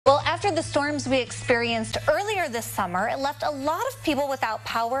After the storms we experienced earlier this summer, it left a lot of people without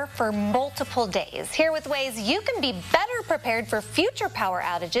power for multiple days. Here with ways you can be better prepared for future power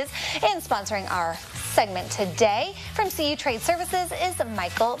outages, and sponsoring our segment today from CU Trade Services is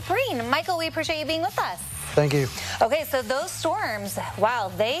Michael Breen. Michael, we appreciate you being with us. Thank you. Okay, so those storms,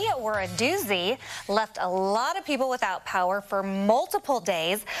 wow, they were a doozy, left a lot of people without power for multiple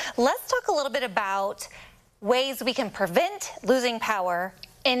days. Let's talk a little bit about ways we can prevent losing power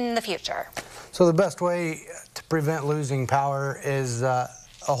in the future. So the best way to prevent losing power is a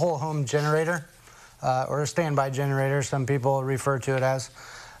whole home generator or a standby generator, some people refer to it as.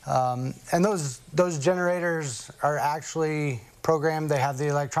 And those generators are actually programmed. They have the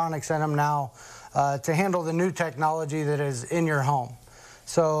electronics in them now to handle the new technology that is in your home.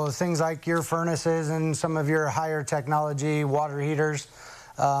 So things like your furnaces and some of your higher technology water heaters,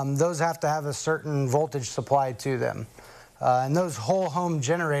 those have to have a certain voltage supply to them. And those whole home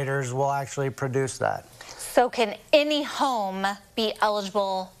generators will actually produce that. So can any home be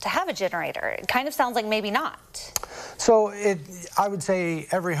eligible to have a generator? It kind of sounds like maybe not. So I would say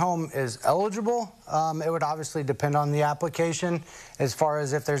every home is eligible. It would obviously depend on the application as far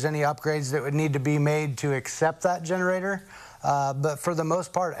as if there's any upgrades that would need to be made to accept that generator. But for the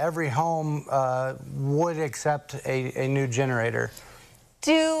most part, every home would accept a new generator.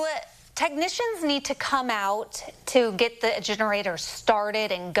 Do technicians need to come out to get the generator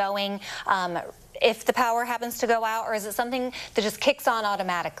started and going if the power happens to go out, or is it something that just kicks on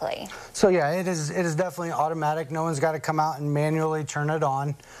automatically? So yeah, it is definitely automatic. No one's got to come out and manually turn it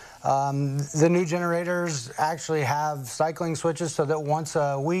on. The new generators actually have cycling switches so that once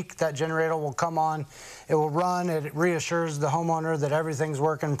a week that generator will come on, it will run, it reassures the homeowner that everything's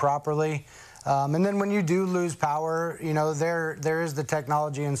working properly. And then when you do lose power, you know, there is the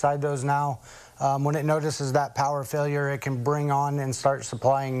technology inside those now. When it notices that power failure, it can bring on and start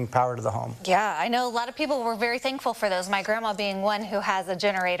supplying power to the home. Yeah, I know a lot of people were very thankful for those, my grandma being one who has a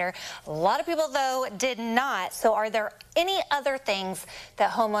generator. A lot of people, though, did not. So are there any other things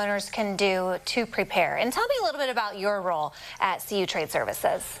that homeowners can do to prepare? And tell me a little bit about your role at CU Trade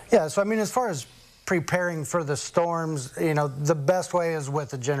Services. Yeah, so I mean, as far as preparing for the storms, you know, the best way is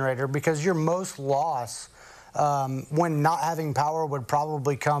with a generator, because your most loss when not having power would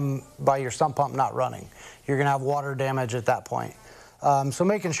probably come by your sump pump not running. You're going to have water damage at that point. So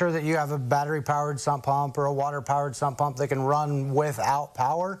making sure that you have a battery-powered sump pump or a water-powered sump pump that can run without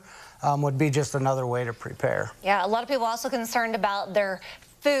power would be just another way to prepare. Yeah, a lot of people are also concerned about their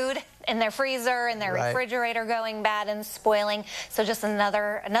food in their freezer and their refrigerator going bad and spoiling. So just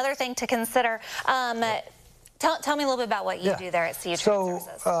another thing to consider. Tell me a little bit about what you do there at CU Trade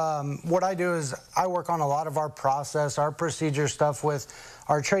Services. So what I do is I work on a lot of our process, our procedure stuff with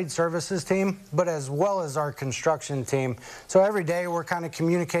our trade services team, but as well as our construction team. So every day we're kind of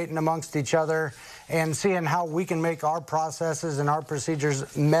communicating amongst each other and seeing how we can make our processes and our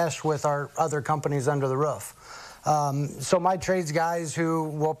procedures mesh with our other companies under the roof. So my trades guys who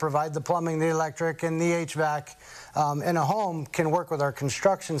will provide the plumbing, the electric, and the HVAC in a home can work with our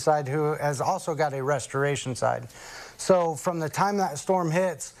construction side, who has also got a restoration side. So from the time that storm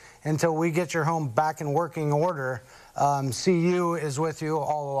hits until we get your home back in working order, CU is with you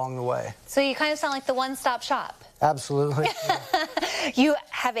all along the way. So you kind of sound like the one-stop shop. Absolutely. You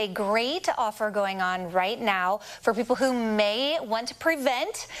have a great offer going on right now for people who may want to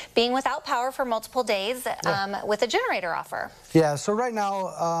prevent being without power for multiple days with a generator offer. Yeah, so right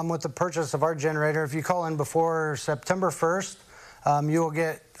now with the purchase of our generator, if you call in before September 1st, you will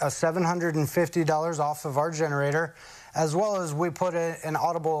get $750 off of our generator, as well as we put an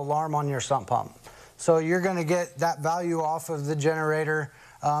audible alarm on your sump pump. So you're going to get that value off of the generator.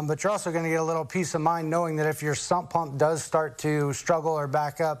 But you're also going to get a little peace of mind knowing that if your sump pump does start to struggle or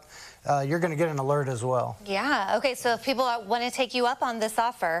back up, you're going to get an alert as well. Yeah, okay, so if people want to take you up on this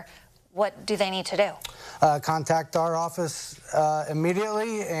offer, what do they need to do? Contact our office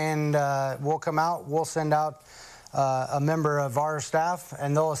immediately, and we'll come out. We'll send out a member of our staff,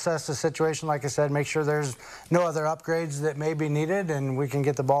 and they'll assess the situation, like I said, make sure there's no other upgrades that may be needed, and we can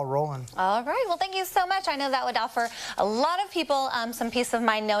get the ball rolling. All right, well, thank you so much. I know that would offer a lot of people some peace of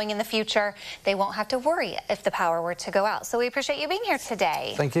mind knowing in the future they won't have to worry if the power were to go out. So we appreciate you being here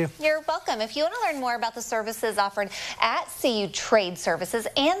today. Thank you. You're welcome. If you want to learn more about the services offered at CU Trade Services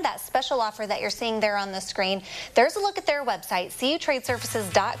and that special offer that you're seeing there on the screen, there's a look at their website,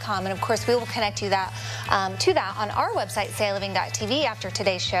 cutradeservices.com, and of course we will connect you to that on our website, CILiving.tv, after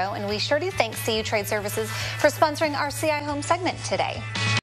today's show. And we sure do thank CU Trade Services for sponsoring our CI Home segment today.